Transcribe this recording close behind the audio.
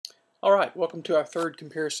All right, welcome to our third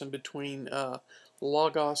comparison between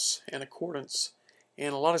logos and accordance.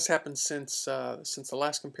 And a lot has happened since the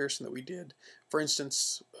last comparison that we did. For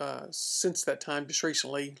instance, since that time, just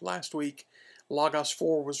recently, last week, Logos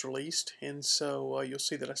 4 was released, and so you'll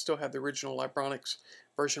see that I still have the original Libronics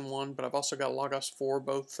version 1, but I've also got Logos 4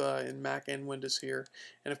 both in Mac and Windows here,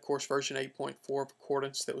 and of course version 8.4 of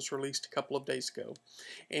Accordance that was released a couple of days ago.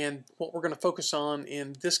 And what we're going to focus on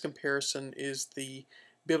in this comparison is the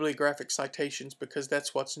bibliographic citations, because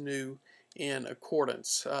that's what's new in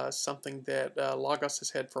Accordance, something that Logos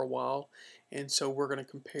has had for a while. And so we're going to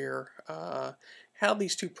compare how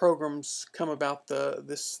these two programs come about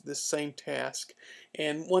this same task.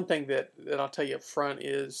 And one thing that I'll tell you up front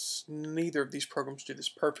is neither of these programs do this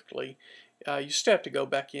perfectly. You still have to go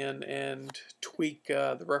back in and tweak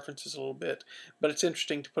the references a little bit, but it's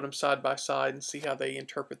interesting to put them side by side and see how they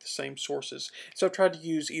interpret the same sources. So I've tried to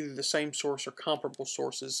use either the same source or comparable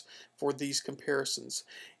sources for these comparisons.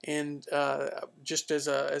 And just as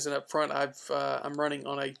an upfront, I'm running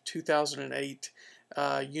on a 2008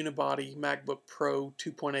 unibody MacBook Pro,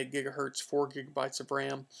 2.8 gigahertz, 4 gigabytes of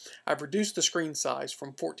RAM. I've reduced the screen size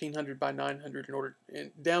from 1400 by 900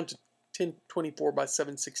 down to 1024 by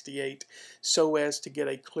 768 so as to get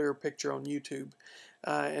a clear picture on YouTube.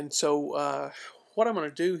 And so what I'm going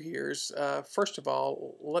to do here is, first of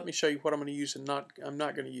all, let me show you what I'm going to use and I'm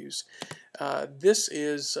not going to use. This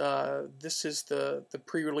is the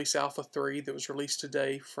pre-release Alpha 3 that was released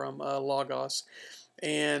today from Logos,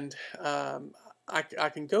 and I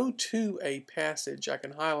can go to a passage, I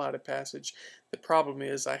can highlight a passage. The problem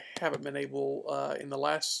is I haven't been able in the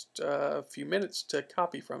last few minutes to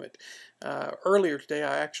copy from it. Earlier today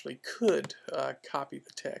I actually could copy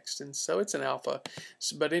the text, and so it's an alpha.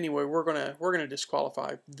 But anyway, we're gonna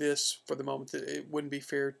disqualify this for the moment. It wouldn't be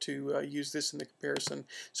fair to use this in the comparison.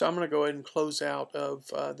 So I'm gonna go ahead and close out of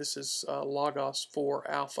this is Logos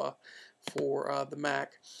 4 Alpha for the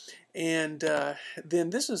Mac. And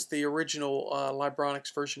then this is the original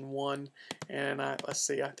Libronics version 1, and let's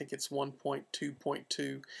see, I think it's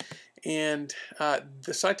 1.2.2. And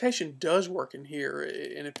the citation does work in here,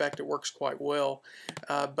 and in fact it works quite well.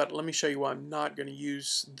 But let me show you why I'm not going to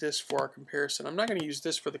use this for our comparison. I'm not going to use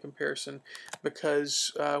this for the comparison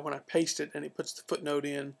because when I paste it and it puts the footnote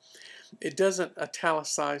in, it doesn't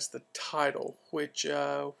italicize the title, which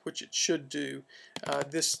it should do.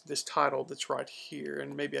 This title that's right here,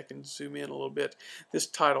 and maybe I can zoom in a little bit. This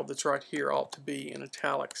title that's right here ought to be in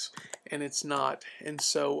italics, and it's not. And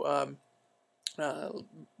so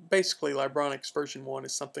basically, Libronics version 1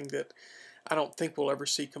 is something that I don't think we'll ever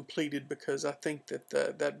see completed, because I think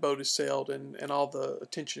that that boat is sailed and all the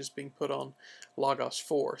attention is being put on Logos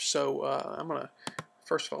 4. So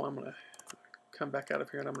first of all, I'm gonna come back out of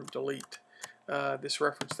here and I'm going to delete this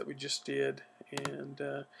reference that we just did, and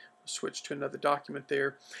switch to another document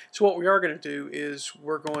there. So what we are going to do is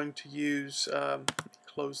we're going to use,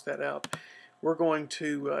 close that out, we're going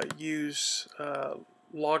to use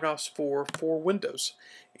Logos 4 for Windows.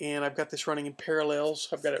 And I've got this running in Parallels.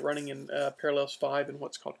 I've got it running in Parallels 5 in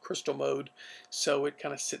what's called Crystal Mode. So it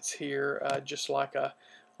kind of sits here just like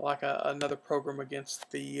another program against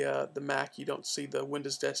the Mac. You don't see the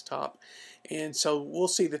Windows desktop, and so we'll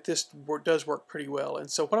see that this does work pretty well. And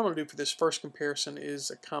so what I'm going to do for this first comparison is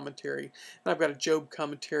a commentary, and I've got a Job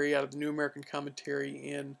commentary out of the New American Commentary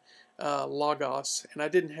in Logos, and I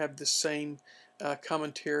didn't have the same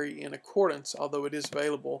commentary in Accordance, although it is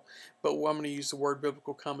available, but I'm going to use the word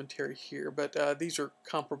biblical commentary here. But these are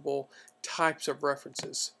comparable types of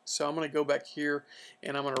references. So I'm going to go back here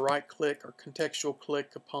and I'm going to right click or contextual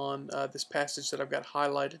click upon this passage that I've got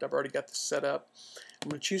highlighted. I've already got this set up. I'm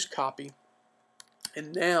going to choose copy,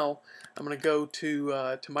 and now I'm going to go to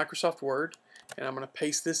Microsoft Word, and I'm going to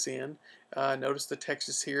paste this in. Notice the text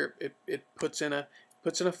is here. It puts in a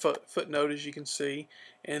footnote, as you can see,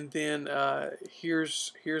 and then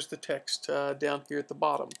here's the text down here at the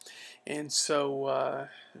bottom. And so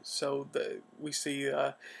we see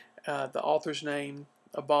the author's name,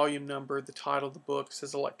 a volume number, the title of the book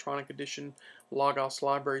says Electronic Edition, Logos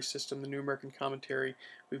Library System, the New American Commentary.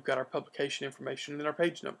 We've got our publication information and then our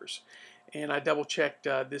page numbers. And I double checked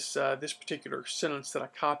this particular sentence that I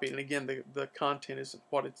copied, and again the content isn't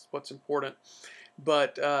what's important.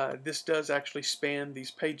 But this does actually span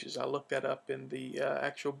these pages. I looked that up in the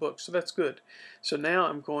actual book, so that's good. So now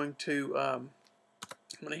I'm going to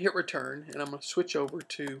hit return, and I'm going to switch over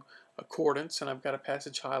to Accordance, and I've got a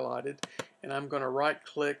passage highlighted, and I'm going to right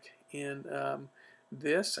click in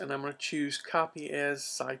this, and I'm going to choose copy as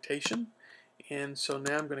citation. And so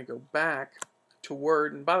now I'm going to go back to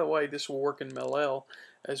Word, and by the way, this will work in MLL.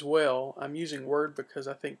 as well. I'm using Word because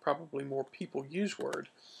I think probably more people use Word.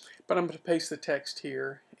 But I'm going to paste the text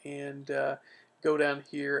here and go down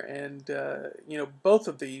here, and you know, both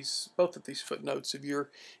of these footnotes, if you're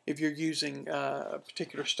using a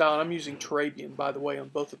particular style. I'm using Turabian, by the way, on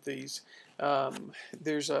both of these.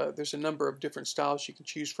 There's a number of different styles you can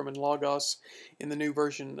choose from in Logos. In the new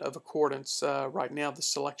version of Accordance, right now the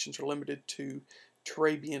selections are limited to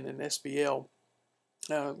Turabian and SBL.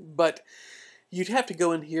 But you'd have to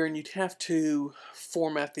go in here and you'd have to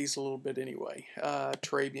format these a little bit anyway.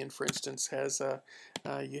 Turabian, for instance, has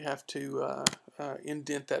you have to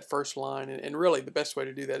indent that first line, and really the best way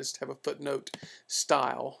to do that is to have a footnote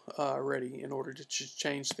style ready in order to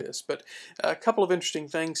change this. But a couple of interesting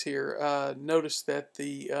things here. Notice that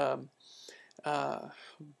the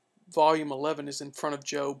volume 11 is in front of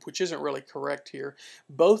Job, which isn't really correct here.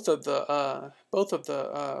 Both of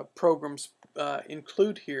the programs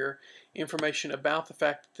include here information about the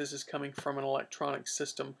fact that this is coming from an electronic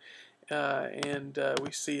system, and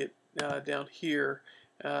we see it down here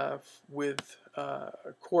with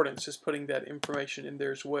Accordance is putting that information in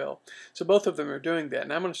there as well. So both of them are doing that.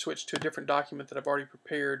 And I'm going to switch to a different document that I've already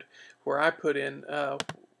prepared, where I put in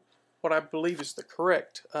what I believe is the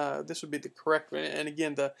correct. This would be the correct, and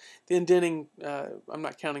again, the indenting, I'm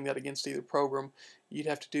not counting that against either program. You'd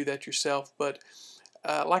have to do that yourself. But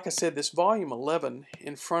like I said, this volume 11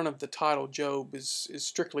 in front of the title Job is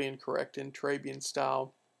strictly incorrect in Turabian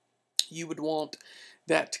style. You would want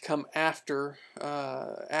that to come after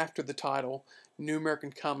the title, New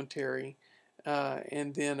American Commentary,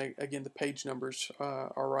 and then again the page numbers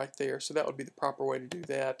are right there. So that would be the proper way to do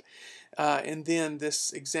that. And then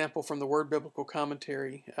this example from the Word Biblical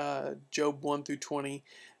Commentary, Job 1 through 20,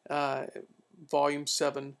 Volume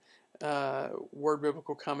 7, Word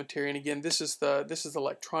Biblical Commentary. And again, this is the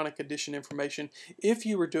electronic edition information. If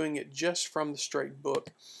you were doing it just from the straight book,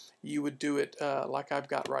 you would do it like I've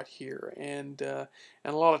got right here, and a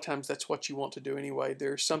lot of times that's what you want to do anyway.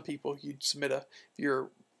 There's some people you'd submit if you're,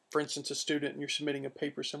 for instance, a student and you're submitting a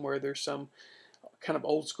paper somewhere. There's some kind of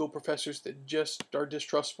old school professors that just are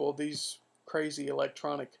distrustful of these crazy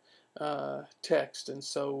electronic text, and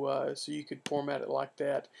so you could format it like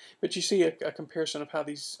that. But you see a comparison of how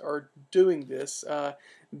these are doing this.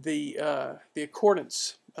 The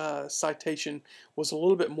Accordance citation was a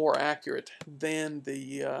little bit more accurate than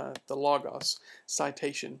the Logos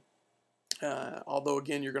citation. Although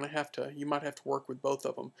again, you might have to work with both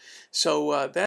of them. So that